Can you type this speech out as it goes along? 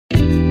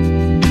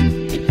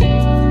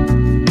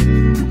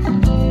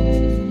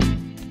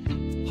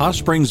Hot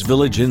Springs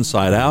Village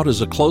Inside Out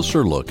is a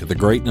closer look at the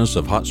greatness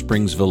of Hot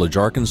Springs Village,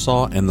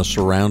 Arkansas and the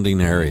surrounding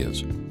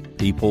areas.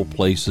 People,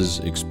 places,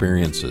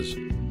 experiences.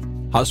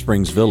 Hot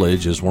Springs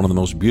Village is one of the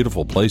most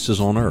beautiful places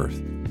on earth.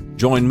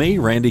 Join me,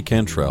 Randy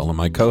Cantrell, and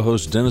my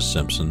co-host Dennis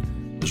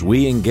Simpson as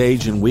we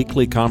engage in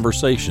weekly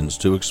conversations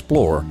to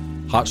explore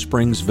Hot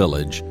Springs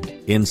Village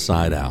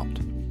Inside Out.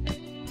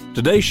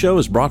 Today's show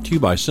is brought to you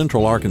by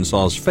Central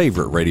Arkansas's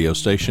favorite radio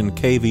station,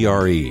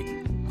 KVRE.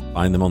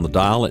 Find them on the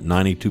dial at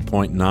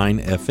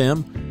 92.9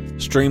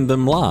 FM. Stream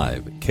them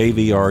live at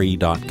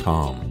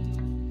kvre.com.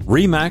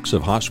 RE/MAX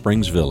of Hot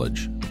Springs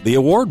Village. The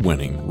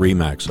award-winning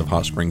RE/MAX of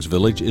Hot Springs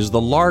Village is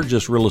the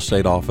largest real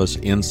estate office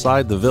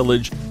inside the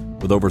village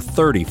with over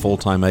 30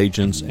 full-time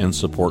agents and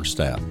support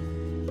staff.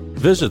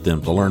 Visit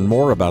them to learn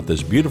more about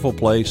this beautiful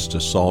place to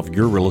solve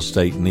your real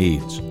estate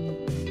needs.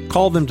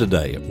 Call them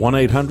today at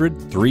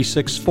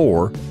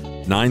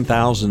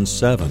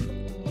 1-800-364-9007.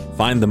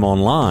 Find them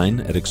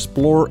online at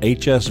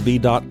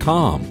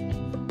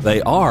explorehsv.com.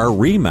 They are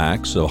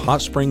RE/MAX of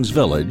Hot Springs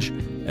Village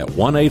at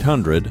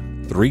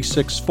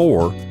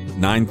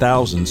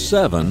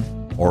 1-800-364-9007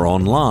 or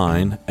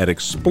online at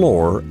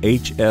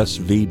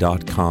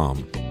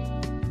explorehsv.com.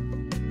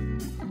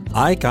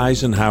 Ike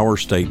Eisenhower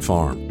State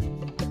Farm.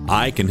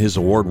 Ike and his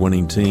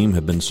award-winning team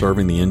have been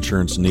serving the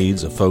insurance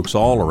needs of folks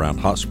all around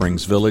Hot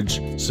Springs Village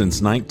since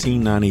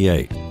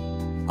 1998.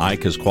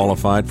 Ike has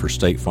qualified for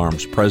State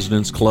Farm's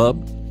President's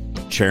Club,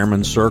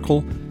 Chairman's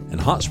Circle, and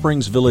Hot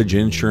Springs Village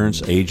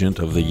Insurance Agent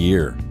of the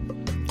Year.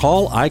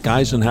 Call Ike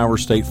Eisenhower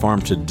State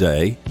Farm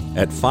today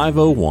at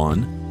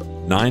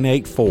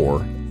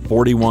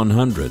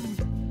 501-984-4100.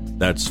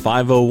 That's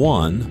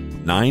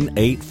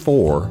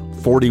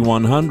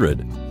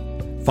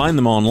 501-984-4100. Find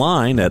them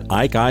online at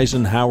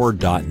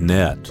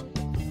ikeeisenhower.net.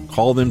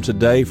 Call them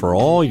today for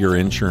all your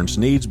insurance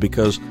needs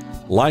because,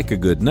 like a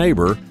good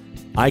neighbor,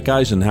 Ike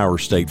Eisenhower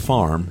State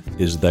Farm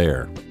is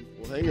there.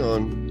 Well, hang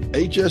on.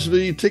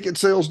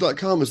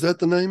 HSVticketsales.com, is that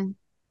the name?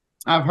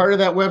 I've heard of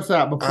that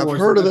website before. I've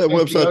heard of that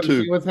website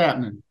too. What's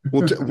happening?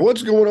 Well,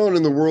 what's going on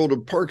in the world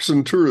of parks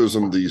and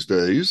tourism these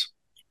days?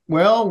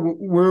 Well,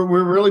 we're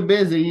really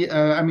busy.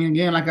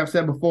 Again, like I've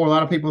said before, a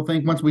lot of people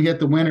think once we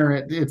hit the winter,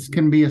 it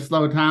can be a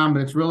slow time,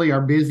 but it's really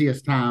our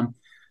busiest time.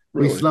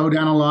 Really? We slow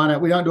down a lot.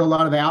 We don't do a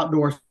lot of the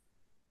outdoor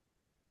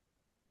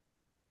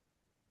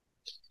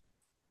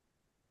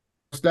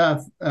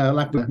stuff. It's a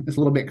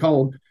little bit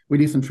cold. We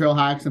do some trail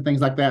hikes and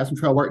things like that, some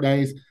trail work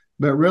days,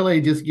 but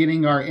really just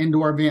getting our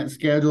indoor events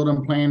scheduled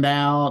and planned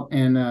out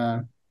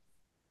and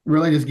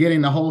really just getting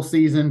the whole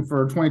season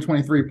for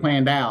 2023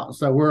 planned out.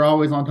 So we're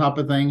always on top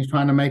of things,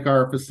 trying to make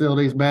our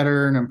facilities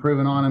better and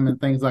improving on them and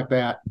things like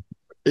that.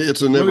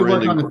 It's a never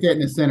ending. Work on the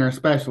fitness center,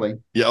 especially.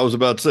 Yeah, I was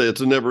about to say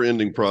it's a never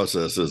ending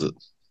process, is it?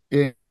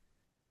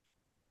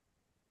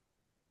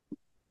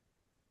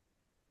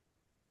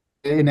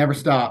 It never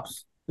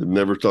stops. It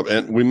never stopped.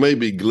 And we may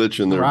be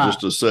glitching there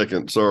just a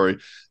second. Sorry.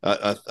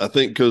 I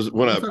think because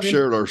when I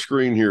shared our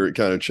screen here, it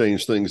kind of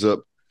changed things up.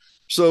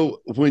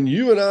 So when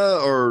you and I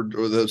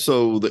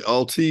so the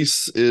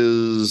Altice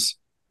is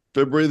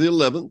February the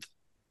 11th.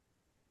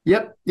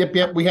 Yep.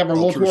 We have our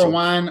World Tour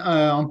Wine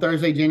on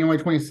Thursday, January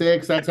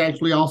 26th. That's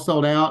actually all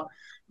sold out.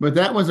 But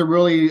that was a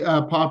really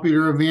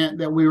popular event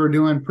that we were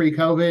doing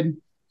pre-COVID.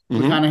 We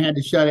kind of had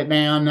to shut it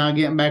down. Now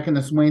getting back in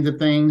the swings of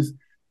things.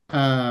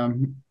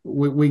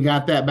 We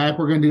got that back.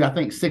 We're going to do, I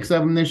think, 6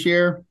 of them this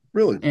year.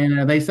 Really?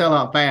 And they sell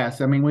out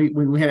fast. I mean,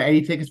 we had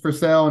 80 tickets for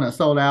sale, and it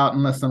sold out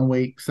in less than a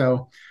week.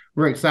 So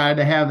we're excited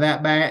to have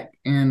that back.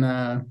 And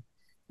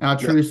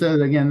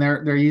Altrusa, again,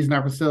 they're using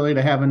our facility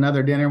to have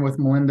another dinner with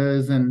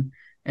Melinda's and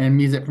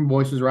music from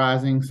Voices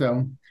Rising.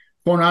 So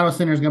Coronado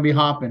Center is going to be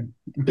hopping.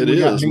 It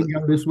is.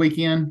 Bingo this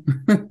weekend.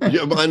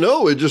 Yeah, I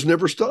know. It just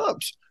never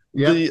stops.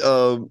 Yep.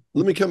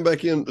 Let me come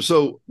back in.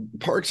 So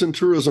parks and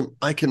tourism,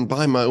 I can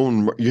buy my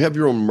own. You have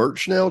your own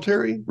merch now,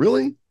 Terry?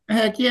 Really?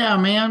 Heck yeah,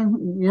 man.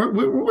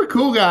 We're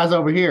cool guys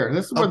over here.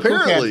 This is what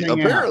apparently.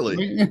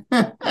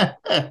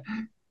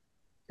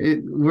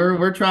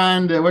 We're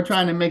trying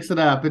to mix it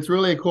up. It's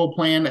really a cool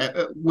plan.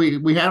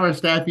 We have our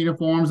staff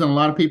uniforms, and a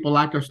lot of people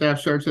liked our staff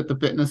shirts at the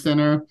fitness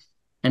center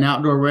and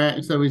outdoor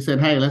rec. So we said,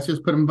 hey, let's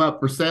just put them up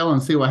for sale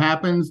and see what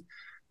happens.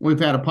 We've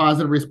had a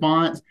positive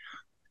response.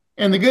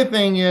 And the good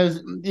thing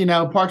is,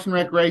 Parks and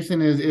Recreation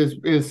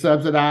is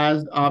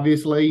subsidized,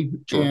 obviously.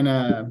 Sure. And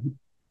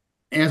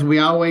as we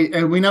know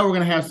we're going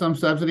to have some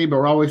subsidy, but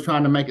we're always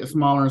trying to make it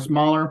smaller and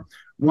smaller.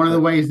 One of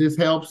the ways this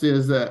helps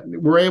is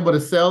we're able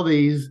to sell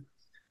these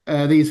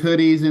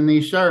hoodies and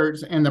these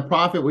shirts, and the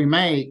profit we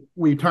make,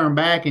 we turn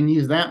back and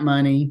use that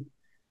money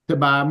to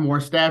buy more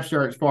staff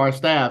shirts for our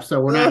staff. So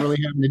we're not really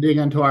having to dig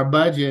into our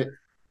budget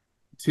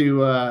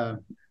to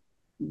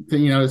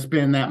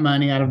spend that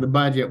money out of the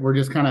budget. We're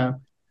just kind of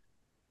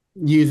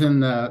using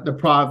the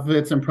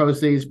profits and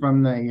proceeds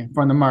from the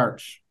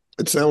merch.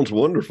 It sounds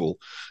wonderful.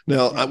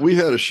 Now, we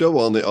had a show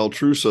on the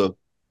Altrusa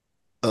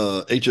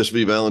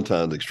HSV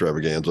Valentine's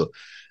Extravaganza,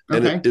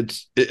 and and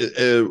this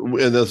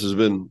has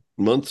been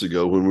months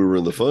ago when we were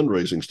in the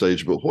fundraising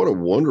stage. But what a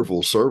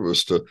wonderful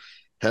service to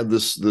had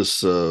this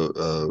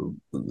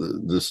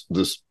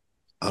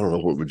I don't know,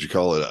 what would you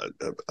call it,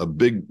 a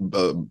big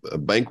a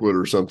banquet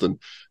or something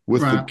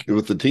with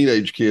the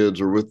teenage kids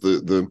or with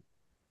the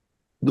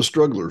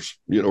strugglers,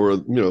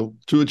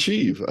 to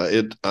achieve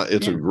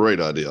it's a great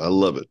idea. I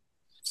love it.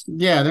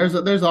 Yeah,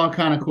 there's all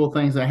kind of cool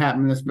things that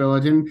happen in this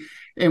village,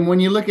 and when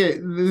you look at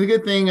the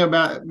good thing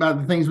about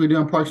the things we do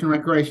in Parks and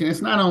Recreation,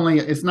 it's not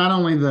only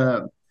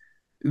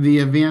the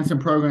events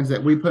and programs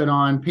that we put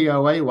on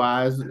POA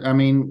wise. I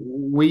mean,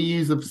 we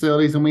use the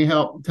facilities and we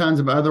help tons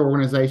of other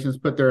organizations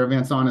put their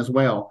events on as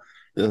well.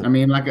 Yeah. I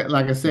mean, like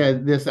I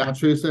said, this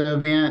Altrusa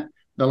event,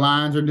 the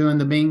Lions are doing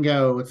the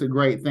bingo. It's a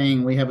great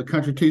thing. We have a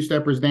country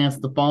two-steppers dance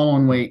the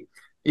following week.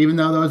 Even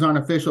though those aren't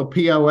official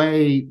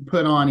POA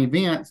put on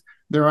events,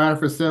 they're at our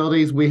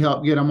facilities. We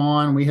help get them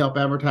on. We help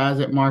advertise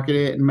it, market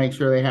it, and make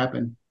sure they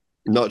happen.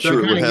 Not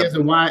sure it would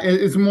happen.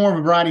 It's more of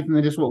a variety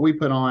than just what we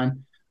put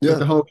on. Yeah. But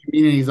the whole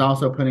community is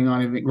also putting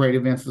on great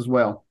events as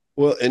well.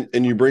 Well,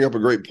 and you bring up a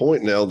great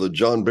point now, the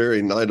John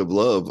Barry Night of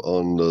Love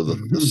on the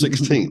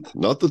 16th,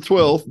 not the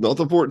 12th, not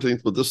the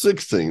 14th, but the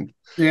 16th.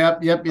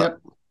 Yep.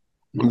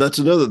 That's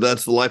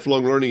the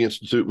Lifelong Learning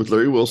Institute with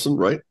Larry Wilson,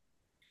 right?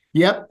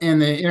 Yep,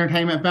 and the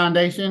Entertainment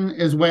Foundation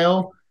as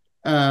well.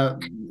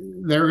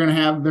 They're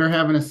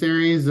having a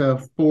series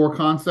of 4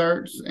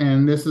 concerts,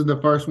 and this is the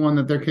first one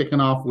that they're kicking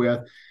off with.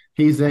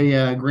 He's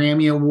a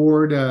Grammy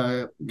Award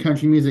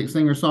country music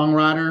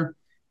singer-songwriter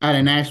out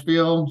of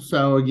Nashville.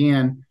 So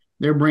again,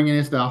 they're bringing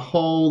us a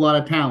whole lot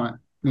of talent.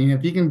 I mean,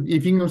 if you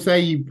can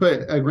say you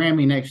put a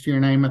Grammy next to your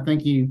name, I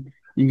think you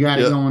got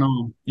it going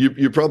on.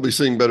 You probably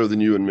sing better than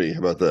you and me. How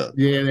about that?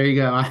 Yeah, there you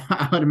go.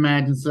 I would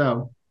imagine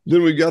so.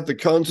 Then we got the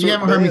concert. You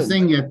haven't heard me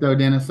sing yet, though,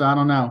 Dennis. So I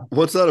don't know.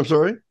 What's that? I'm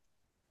sorry.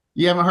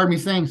 You haven't heard me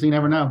sing, so you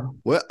never know.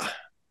 Well,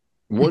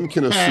 one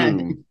can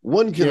assume.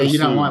 One can assume. You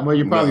don't want. Well,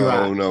 you're probably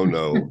right.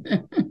 No.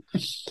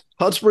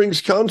 Hot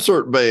Springs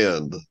Concert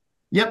Band.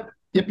 Yep.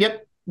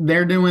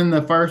 They're doing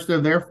the first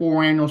of their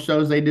 4 annual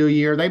shows they do a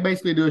year. They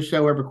basically do a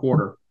show every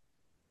quarter.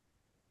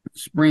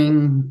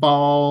 Spring,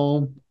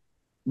 fall,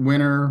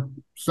 winter,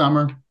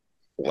 summer.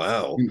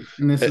 Wow.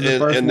 And this is the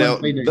first one now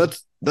they do.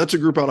 That's a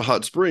group out of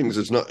Hot Springs.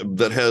 It's not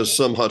that has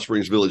some Hot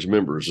Springs Village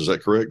members. Is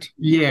that correct?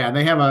 Yeah,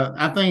 they have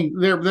I think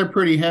they're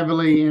pretty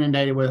heavily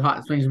inundated with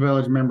Hot Springs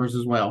Village members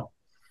as well.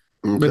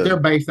 Okay. But they're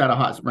based out of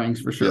Hot Springs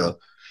for sure. Yeah.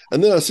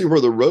 And then I see where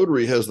the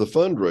Rotary has the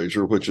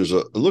fundraiser, which is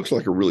it looks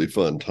like a really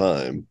fun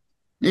time.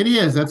 It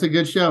is. That's a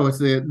good show. It's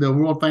the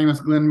world famous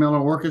Glenn Miller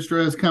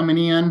Orchestra is coming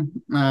in.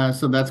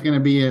 So that's going to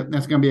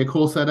be a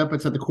cool setup.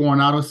 It's at the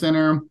Coronado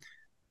Center.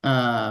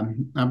 I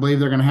believe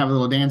they're going to have a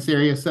little dance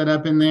area set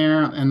up in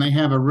there, and they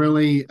have a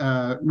really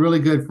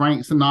good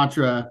Frank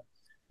Sinatra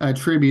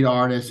tribute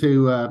artist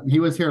who he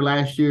was here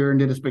last year and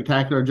did a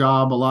spectacular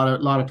job. A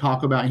lot of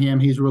talk about him.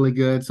 He's really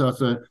good. So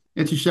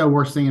it's a show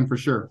worth seeing for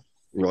sure.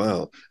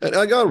 Wow. And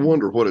I got to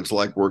wonder what it's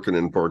like working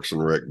in Parks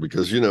and Rec,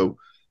 because,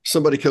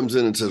 somebody comes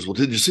in and says, well,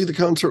 did you see the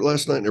concert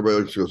last night? And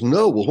everybody else goes,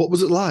 no. Well, what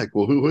was it like?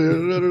 Well,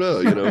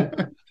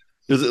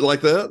 Is it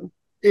like that?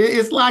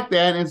 It's like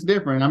that, and it's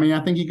different. I mean, I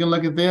think you can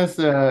look at this.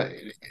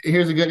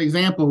 Here's a good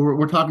example.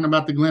 We're talking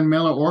about the Glenn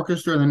Miller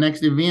Orchestra. The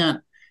next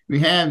event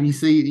you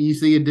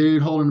see a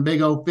dude holding a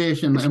big old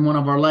fish in one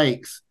of our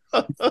lakes.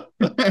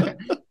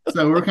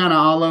 So we're kind of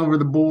all over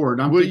the board.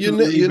 You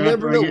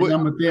never know.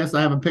 Done with this,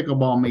 I have a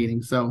pickleball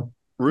meeting. So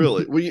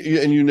really,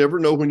 and you never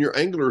know when your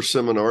angler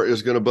seminar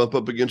is going to bump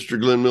up against your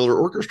Glenn Miller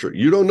Orchestra.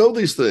 You don't know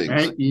these things.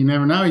 Right? You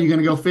never know. You're going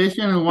to go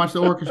fishing and watch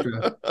the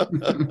orchestra,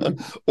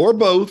 or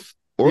both.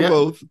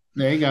 Both.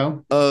 There you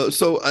go.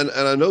 And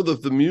I know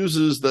that the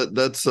Muses,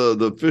 that's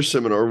the fish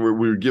seminar,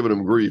 we're giving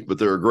them grief, but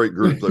they're a great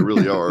group. They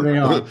really are. They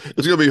are.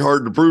 It's going to be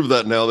hard to prove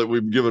that now that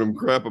we've given them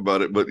crap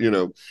about it, but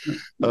no,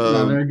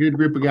 they're a good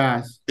group of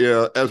guys.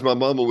 Yeah, as my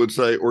mama would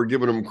say, or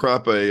giving them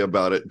crappe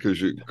about it because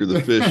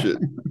the fish.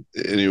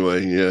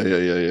 Anyway,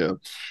 yeah.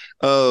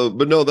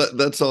 But no,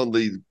 that's on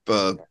the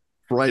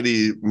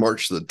Friday,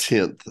 March the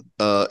 10th,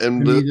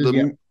 and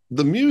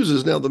the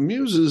Muses. Now the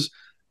Muses.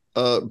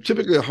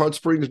 Typically a Hot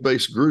Springs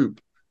based group,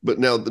 but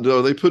now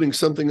are they putting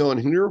something on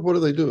here? What are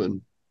they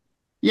doing?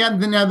 Yeah,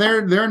 now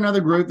they're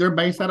another group. They're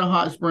based out of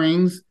Hot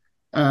Springs.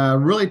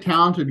 Really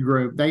talented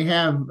group. They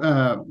have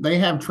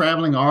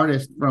traveling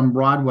artists from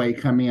Broadway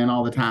come in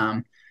all the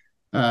time.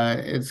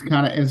 It's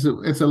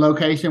a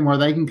location where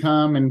they can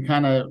come and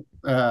kind of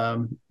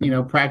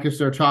practice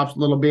their chops a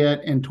little bit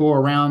and tour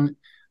around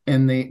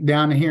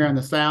down here in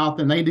the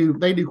South, and they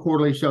do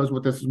quarterly shows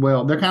with us as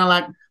well. They're kind of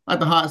like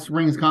the Hot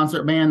Springs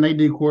Concert Band. They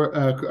do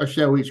a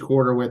show each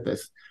quarter with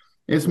us.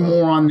 It's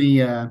more on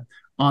the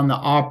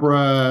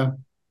opera,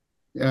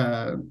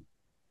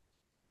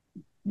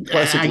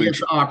 classically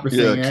opera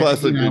singing.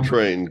 Classically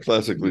trained.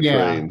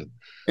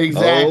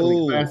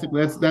 Exactly.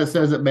 Classically. That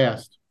says it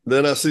best.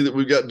 Then I see that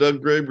we've got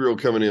Doug Gabriel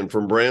coming in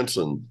from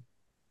Branson.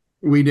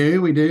 We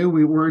do.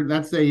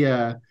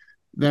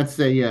 That's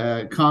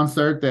a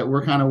concert that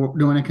we're kind of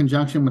doing in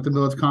conjunction with the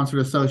Village Concert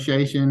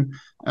Association.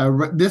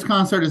 This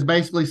concert is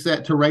basically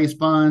set to raise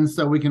funds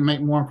so we can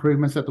make more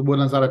improvements at the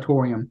Woodlands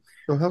Auditorium.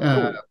 Oh, how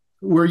cool.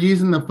 we're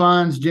using the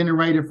funds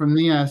generated from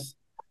this,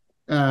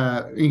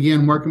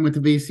 again, working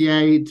with the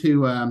VCA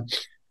to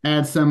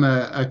add some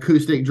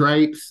acoustic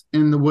drapes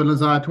in the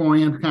Woodlands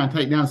Auditorium to kind of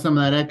take down some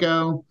of that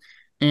echo.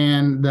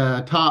 And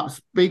the top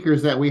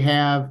speakers that we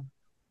have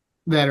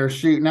that are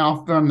shooting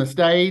off from the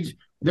stage,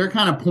 they're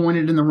kind of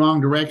pointed in the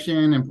wrong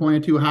direction and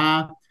pointed too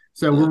high.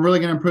 So we're really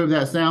going to improve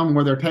that sound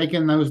where they're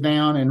taking those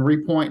down and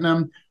repointing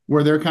them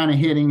where they're kind of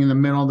hitting in the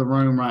middle of the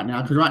room right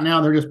now. Because right now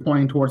they're just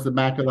pointing towards the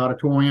back of the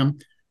auditorium.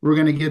 We're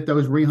going to get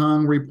those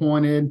rehung,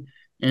 repointed,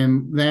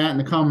 and that and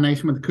the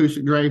combination with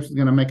acoustic drapes is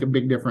going to make a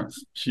big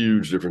difference.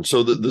 Huge difference.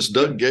 So this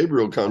Doug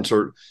Gabriel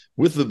concert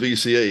with the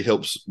VCA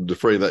helps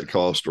defray that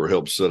cost or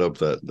helps set up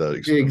that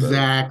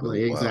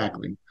Exactly. Wow.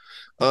 Exactly.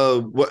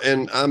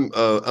 And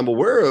I'm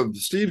aware of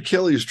Steve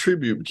Kelly's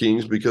Tribute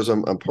Kings because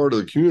I'm part of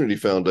the Community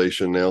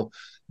Foundation now.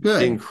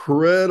 Good.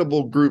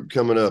 Incredible group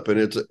coming up, and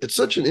it's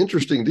such an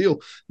interesting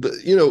deal.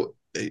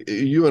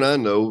 You and I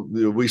know,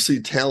 we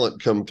see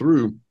talent come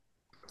through,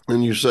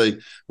 and you say,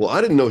 "Well, I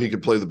didn't know he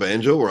could play the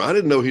banjo," or "I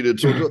didn't know he did."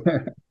 So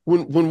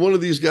when one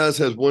of these guys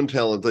has one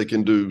talent, they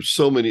can do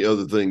so many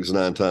other things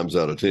 9 times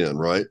out of 10,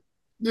 right?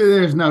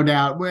 There's no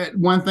doubt.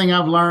 One thing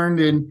I've learned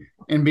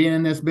in being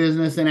in this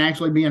business and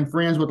actually being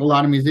friends with a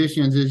lot of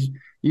musicians is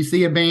you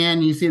see a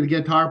band, you see the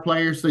guitar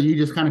player, so you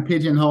just kind of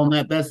pigeonhole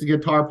that's the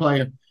guitar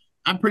player.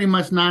 I pretty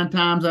much 9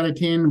 times out of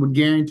 10 would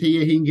guarantee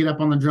you he can get up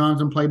on the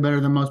drums and play better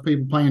than most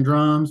people playing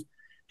drums.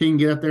 He can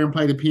get up there and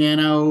play the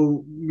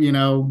piano,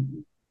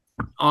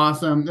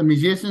 awesome. The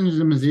musician is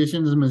a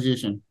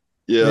musician.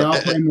 Yeah. They all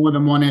play more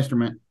than one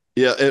instrument.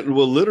 Yeah, and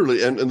well,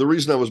 literally, and the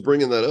reason I was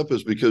bringing that up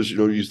is because,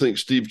 you think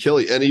Steve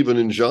Kelly, and even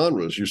in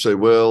genres, you say,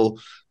 well,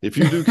 if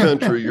you do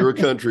country, you're a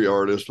country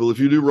artist. Well, if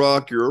you do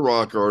rock, you're a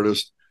rock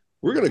artist.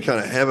 We're going to kind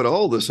of have it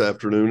all this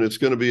afternoon. It's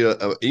going to be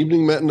an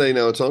evening matinee.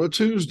 Now, it's on a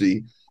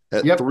Tuesday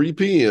at 3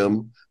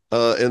 p.m.,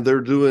 and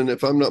they're doing,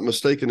 if I'm not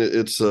mistaken,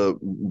 it's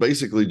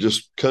basically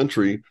just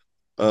country.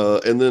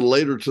 And then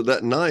later to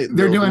that night,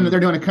 they're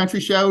doing a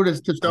country show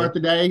to start the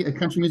day, a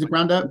country music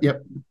roundup.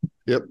 Yep.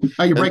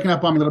 Oh, you're breaking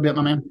up on me a little bit,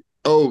 my man.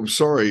 Oh,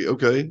 sorry.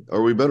 Okay.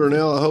 Are we better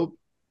now, I hope?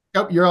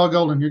 Yep, you're all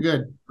golden. You're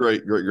good.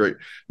 Great.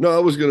 No, I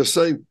was going to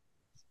say,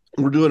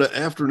 we're doing an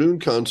afternoon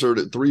concert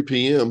at 3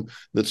 p.m.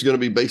 that's going to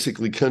be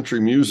basically country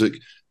music.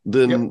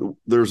 Then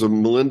there's a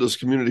Melinda's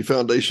Community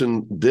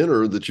Foundation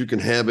dinner that you can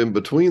have in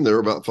between there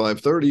about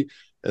 5:30.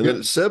 And then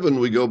at 7,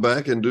 we go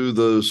back and do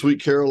the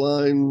Sweet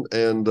Caroline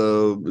and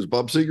is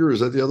Bob Seger, is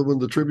that the other one,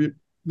 the tribute?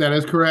 That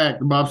is correct.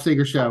 The Bob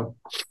Seger Show.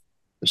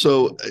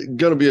 So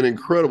going to be an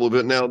incredible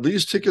event. Now,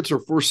 these tickets are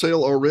for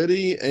sale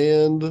already,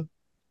 and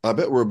I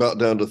bet we're about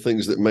down to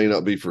things that may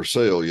not be for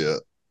sale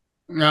yet.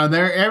 No,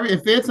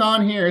 if it's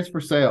on here, it's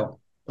for sale.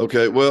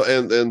 Okay, well,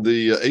 and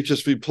the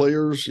HSV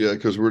players,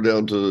 because we're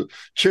down to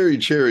Cherry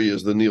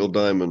is the Neil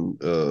Diamond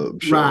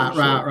show.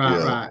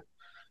 Right.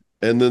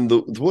 And then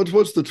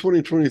what's the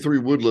 2023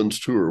 Woodlands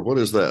tour? What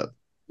is that?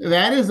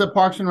 That is a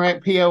Parks and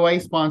Rec POA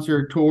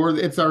sponsored tour.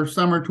 It's our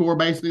summer tour,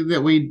 basically,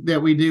 that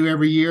we do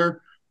every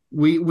year.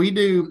 We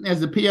do,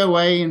 as the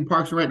POA and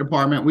Parks and Rec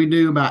department, we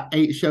do about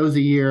 8 shows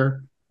a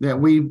year that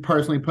we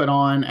personally put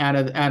on out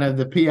of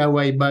the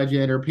POA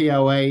budget or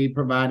POA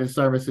provided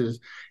services.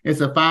 It's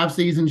a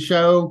 5-season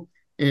show.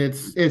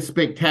 It's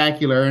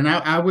spectacular, and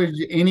I wish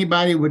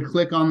anybody would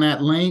click on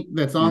that link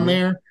that's on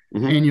there,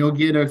 and you'll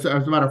get it's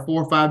about a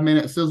 4 or 5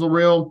 minute sizzle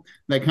reel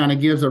that kind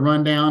of gives a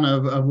rundown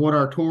of what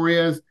our tour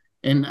is.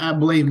 And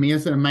believe me,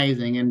 it's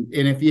amazing. And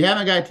if you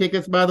haven't got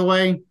tickets, by the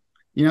way,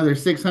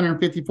 there's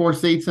 654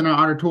 seats in our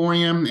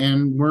auditorium,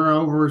 and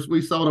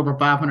we sold over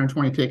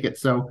 520 tickets.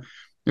 So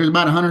there's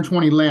about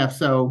 120 left.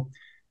 So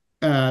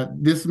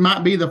this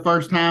might be the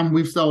first time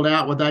we've sold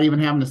out without even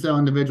having to sell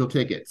individual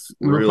tickets.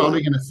 We're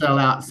probably going to sell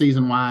out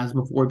season-wise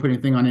before we put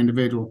anything on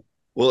individual.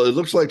 Well, it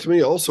looks like to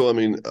me also,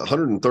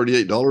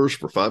 $138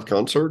 for 5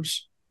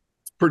 concerts.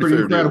 Pretty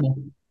fair incredible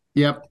deal.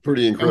 Yep.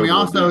 Pretty incredible. And we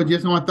also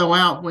just want to throw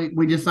out,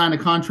 we just signed a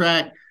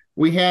contract.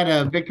 We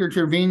had Victor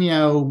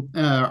Trevino,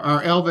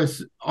 our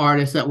Elvis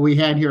artist that we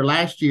had here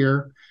last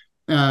year.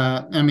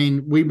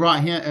 We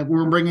brought him,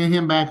 we're bringing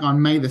him back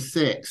on May the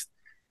 6th.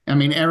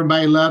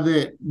 Everybody loved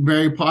it.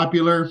 Very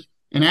popular.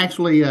 And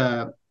actually,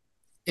 at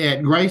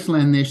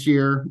Graceland this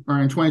year, or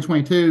in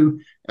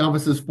 2022,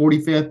 Elvis's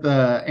 45th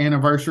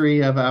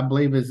anniversary of, I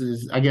believe,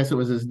 I guess it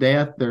was his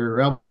death,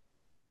 or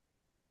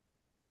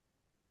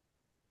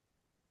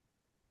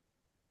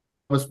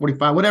Elvis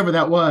 45, whatever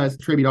that was,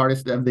 tribute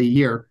artist of the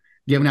year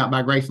given out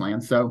by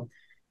Graceland. So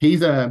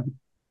he's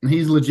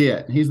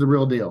legit. He's the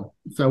real deal.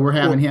 So we're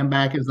having him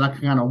back as like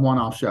a kind of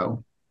one-off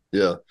show.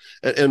 Yeah.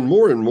 And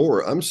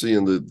more, I'm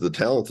seeing the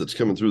talent that's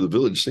coming through the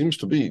village seems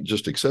to be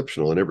just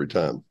exceptional in every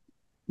time.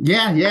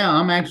 Yeah.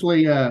 I'm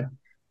actually,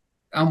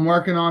 I'm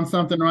working on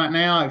something right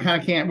now. I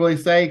kind of can't really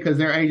say because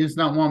their agents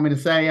don't want me to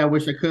say. I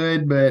wish I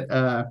could,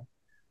 but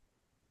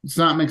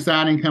something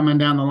exciting coming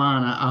down the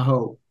line, I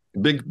hope.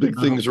 Big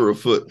things are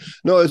afoot.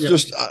 No, it's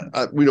just,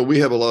 we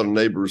have a lot of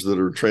neighbors that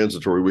are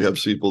transitory. We have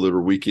people that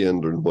are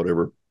weekend and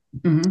whatever.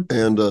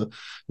 And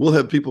we'll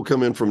have people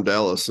come in from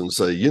Dallas and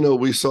say,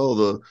 we saw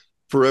the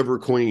Forever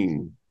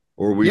Queen,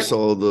 or we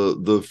saw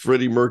the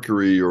Freddie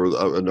Mercury, or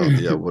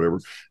whatever.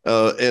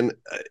 And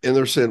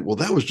they're saying, well,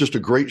 that was just a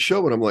great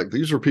show. And I'm like,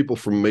 these are people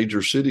from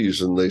major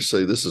cities, and they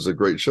say this is a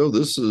great show.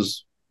 This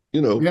is,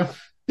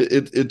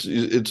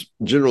 it's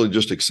generally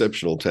just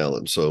exceptional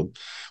talent. So,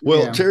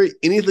 well, Terry,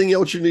 anything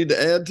else you need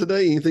to add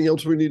today? Anything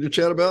else we need to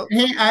chat about?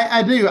 Hey,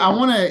 I do. I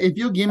want to, if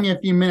you'll give me a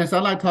few minutes,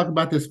 I'd like to talk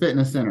about this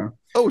fitness center.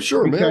 Oh,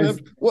 sure, man.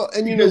 Well,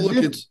 and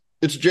look,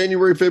 it's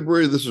January,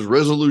 February. This is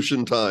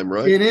resolution time,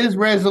 right? It is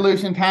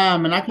resolution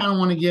time. And I kind of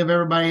want to give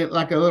everybody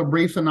like a little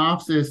brief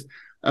synopsis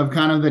of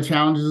kind of the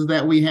challenges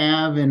that we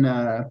have,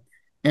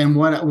 and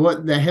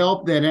what the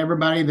help that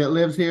everybody that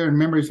lives here and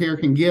members here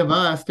can give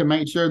us to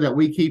make sure that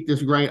we keep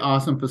this great,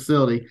 awesome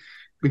facility,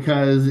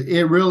 because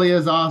it really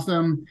is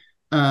awesome,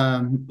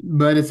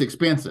 but it's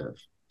expensive.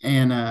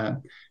 And I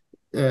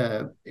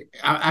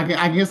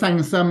guess I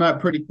can sum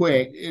up pretty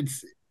quick.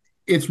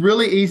 It's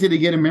really easy to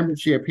get a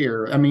membership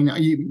here. I mean,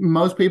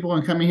 most people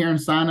can come in here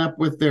and sign up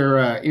with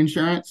their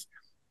insurance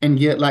and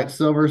get like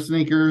Silver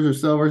Sneakers or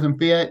Silvers and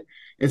Fit.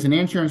 It's an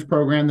insurance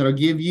program that'll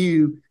give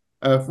you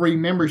a free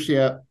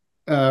membership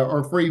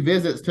or free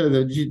visits to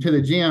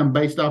the gym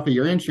based off of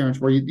your insurance,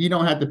 where you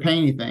don't have to pay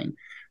anything.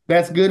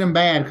 That's good and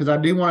bad, because I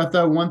do want to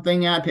throw one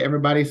thing out to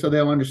everybody so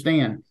they'll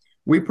understand.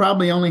 We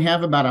probably only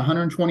have about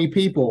 120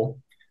 people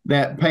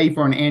that pay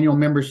for an annual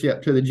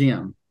membership to the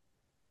gym.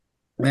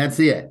 That's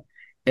it.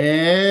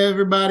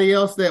 Everybody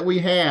else that we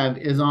have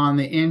is on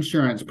the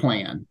insurance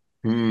plan.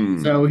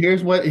 So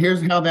here's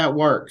how that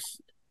works.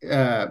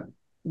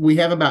 We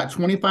have about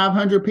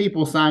 2,500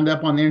 people signed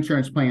up on the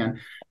insurance plan.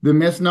 The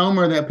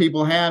misnomer that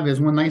people have is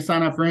when they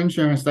sign up for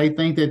insurance, they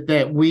think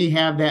that we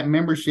have that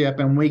membership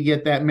and we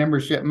get that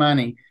membership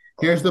money.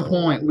 Here's the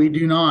point. We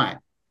do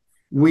not.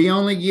 We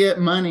only get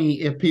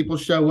money if people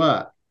show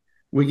up.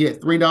 We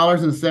get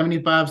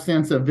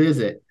 $3.75 a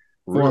visit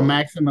for a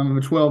maximum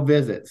of 12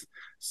 visits.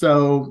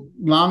 So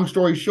long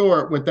story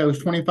short, with those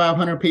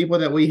 2,500 people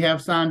that we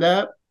have signed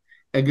up,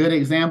 a good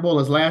example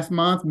is last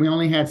month, we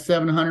only had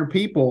 700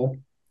 people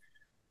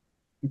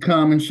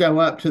come and show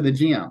up to the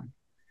gym.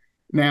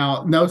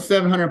 Now, those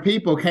 700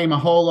 people came a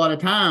whole lot of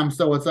times,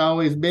 so it's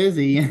always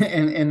busy,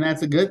 and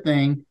that's a good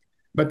thing.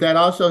 But that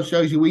also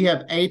shows you we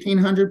have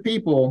 1,800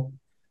 people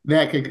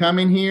that could come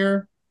in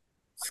here,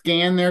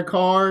 scan their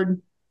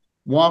card,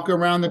 walk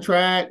around the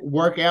track,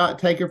 work out,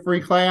 take a free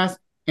class,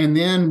 and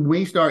then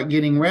we start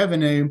getting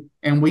revenue,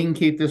 and we can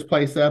keep this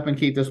place up and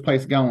keep this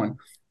place going.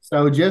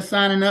 So just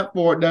signing up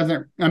for it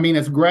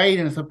it's great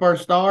and it's a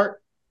first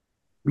start,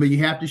 but you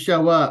have to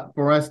show up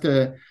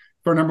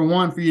for number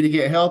one, for you to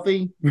get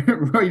healthy,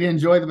 for you to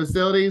enjoy the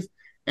facilities,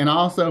 and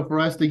also for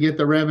us to get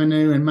the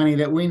revenue and money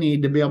that we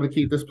need to be able to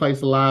keep this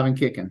place alive and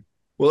kicking.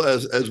 Well,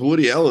 as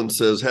Woody Allen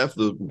says, half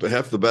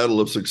the battle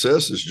of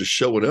success is just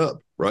showing up,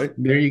 right?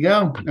 There you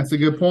go. That's a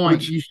good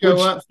point. You show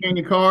up, scan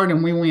your card,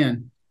 and we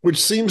win. Which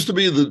seems to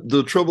be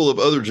the trouble of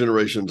other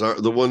generations.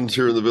 The ones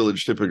here in the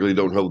village typically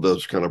don't have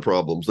those kind of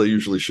problems. They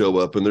usually show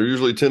up, and they're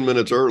usually 10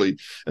 minutes early,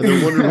 and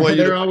they're wondering why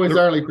they're always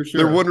early for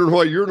sure. They're wondering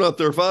why you're not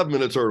there 5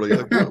 minutes early.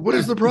 Like, what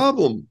is the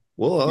problem?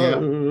 Well,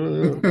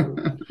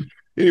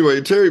 anyway,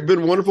 Terry,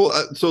 been wonderful.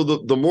 So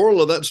the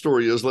moral of that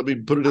story is, let me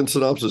put it in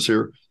synopsis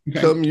here. Okay.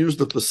 Come use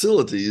the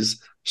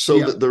facilities so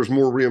that there's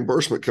more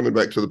reimbursement coming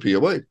back to the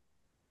POA.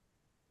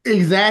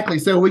 Exactly.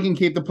 So we can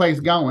keep the place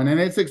going, and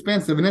it's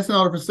expensive, and it's an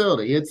older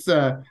facility. It's,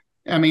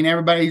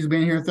 everybody who's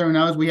been here through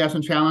knows we have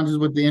some challenges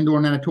with the indoor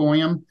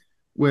natatorium,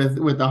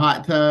 with the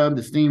hot tub,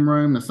 the steam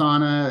room, the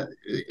sauna,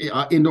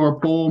 indoor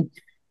pool.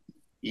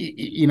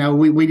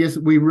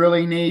 We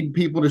really need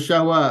people to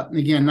show up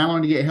again, not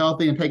only to get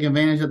healthy and take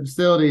advantage of the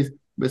facilities,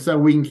 but so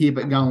we can keep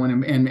it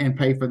going and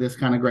pay for this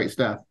kind of great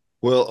stuff.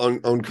 Well,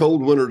 on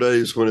cold winter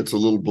days when it's a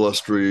little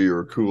blustery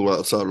or cool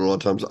outside, a lot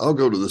of times I'll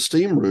go to the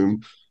steam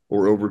room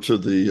or over to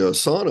the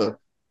sauna,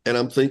 and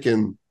I'm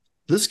thinking,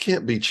 this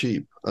can't be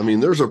cheap. I mean,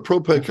 there's a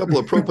couple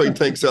of propane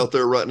tanks out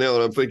there right now,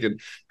 and I'm thinking,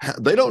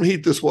 they don't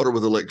heat this water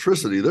with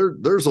electricity.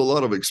 There's a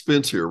lot of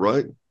expense here,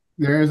 right?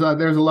 There's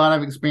a lot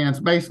of expense.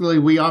 Basically,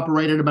 we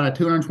operated about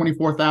a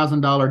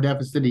 $224,000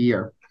 deficit a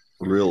year.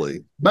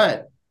 Really?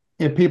 But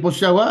if people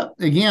show up,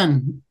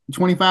 again,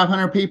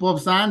 2,500 people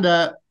have signed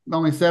up,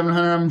 only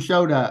 700 of them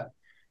showed up.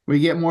 We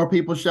get more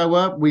people show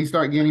up, we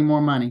start getting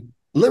more money.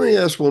 Let me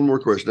ask one more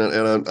question,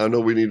 and I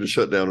know we need to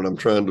shut down, and I'm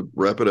trying to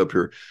wrap it up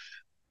here.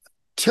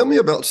 Tell me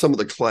about some of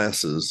the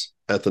classes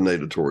at the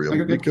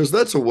natatorium, because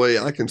that's a way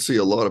I can see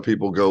a lot of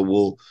people go,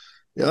 well,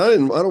 yeah, I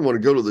don't want to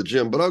go to the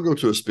gym, but I'll go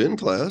to a spin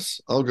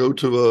class. I'll go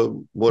to a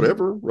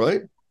whatever,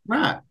 right?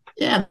 Right.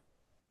 Yeah.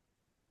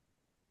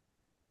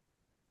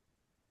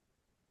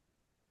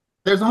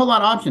 There's a whole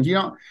lot of options.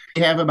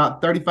 We have about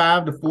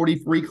 35 to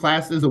 40 free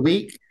classes a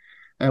week.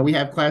 We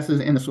have classes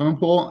in the swimming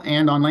pool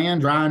and on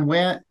land, dry and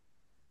wet.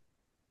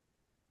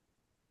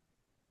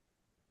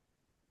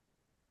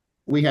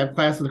 We have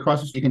classes across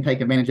the street you can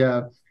take advantage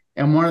of.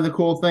 And one of the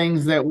cool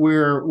things that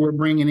we're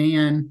bringing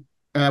in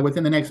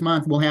within the next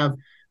month, we'll have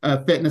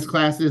fitness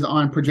classes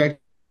on projection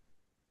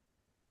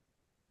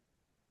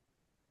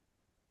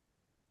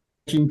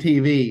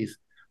TVs.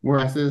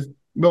 classes.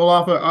 We'll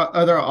offer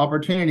other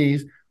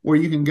opportunities where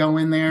you can go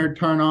in there,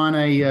 turn on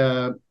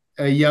a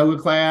yoga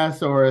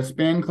class or a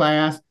spin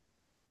class,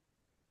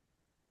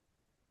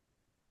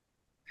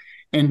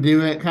 and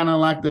do it kind of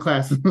like the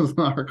classes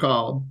are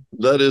called.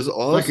 That is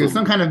awesome. Like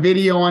some kind of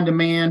video on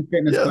demand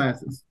fitness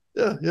classes.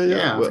 Yeah.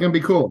 It's going to be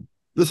cool.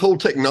 This whole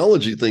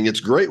technology thing, it's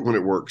great when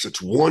it works.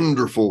 It's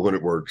wonderful when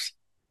it works.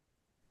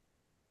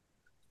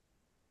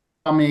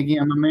 Call me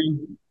again, my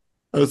man.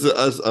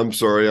 I'm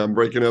sorry, I'm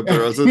breaking up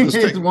there. I said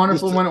it's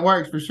wonderful when it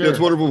works, for sure. It's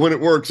wonderful when it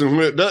works, and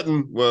when it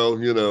doesn't, well,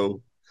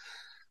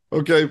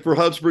 Okay, for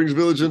Hot Springs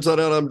Village Inside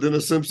Out, I'm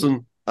Dennis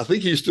Simpson. I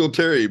think he's still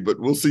Terry, but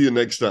we'll see you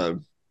next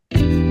time.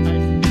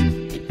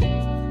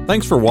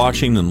 Thanks for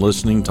watching and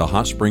listening to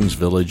Hot Springs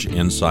Village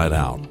Inside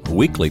Out, a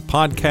weekly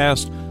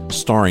podcast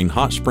starring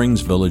Hot Springs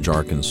Village,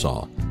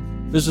 Arkansas.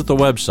 Visit the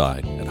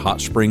website at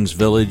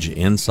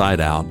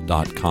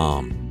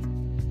hotspringsvillageinsideout.com.